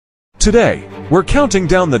Today, we're counting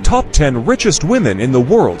down the top 10 richest women in the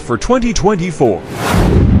world for 2024.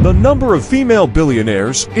 The number of female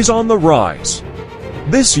billionaires is on the rise.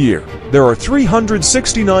 This year, there are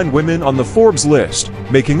 369 women on the Forbes list,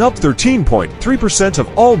 making up 13.3%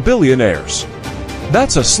 of all billionaires.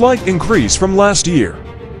 That's a slight increase from last year.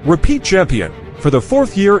 Repeat champion, for the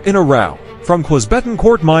fourth year in a row, from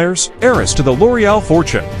Betancourt-Meyers, heiress to the L'Oreal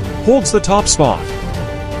fortune, holds the top spot.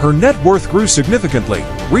 Her net worth grew significantly,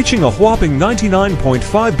 reaching a whopping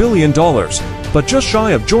 $99.5 billion, but just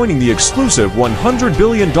shy of joining the exclusive $100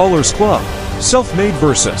 billion club, self-made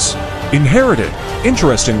versus inherited.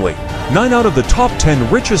 Interestingly, 9 out of the top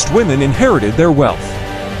 10 richest women inherited their wealth.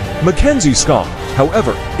 Mackenzie Scott,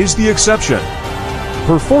 however, is the exception.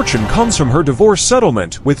 Her fortune comes from her divorce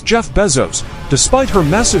settlement with Jeff Bezos. Despite her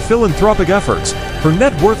massive philanthropic efforts, her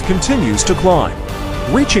net worth continues to climb.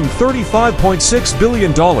 Reaching $35.6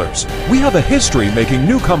 billion, we have a history-making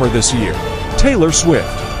newcomer this year, Taylor Swift.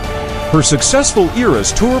 Her successful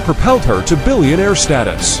Eras tour propelled her to billionaire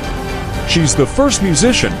status. She's the first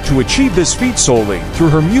musician to achieve this feat solely through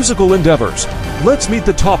her musical endeavors. Let's meet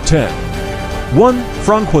the top 10. 1.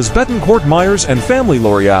 Francoise Betancourt-Meyers and Family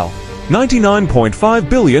L'Oreal, $99.5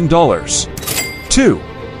 billion. 2.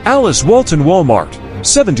 Alice Walton Walmart,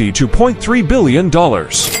 $72.3 billion.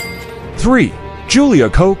 3. Julia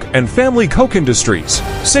Koch and Family Koch Industries,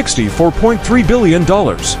 $64.3 billion.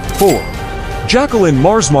 4. Jacqueline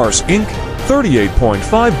Mars Inc.,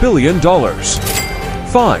 $38.5 billion.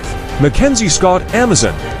 5. Mackenzie Scott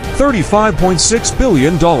Amazon, $35.6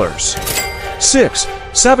 billion. 6.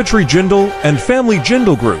 Savitri Jindal and Family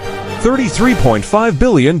Jindal Group, $33.5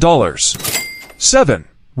 billion. 7.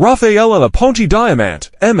 Rafaela Aponte-Diamant,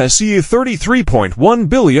 MSE, $33.1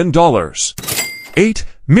 billion. 8.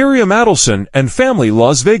 Miriam Adelson and Family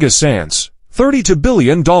Las Vegas Sands, $32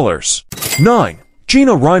 billion. 9.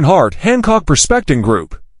 Gina Reinhardt Hancock Prospecting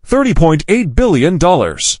Group, $30.8 billion.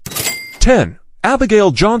 10.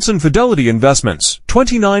 Abigail Johnson Fidelity Investments,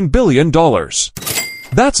 $29 billion.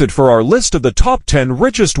 That's it for our list of the top 10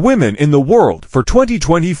 richest women in the world for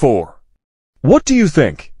 2024. What do you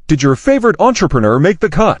think? Did your favorite entrepreneur make the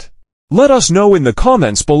cut? Let us know in the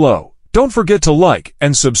comments below. Don't forget to like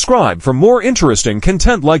and subscribe for more interesting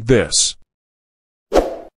content like this.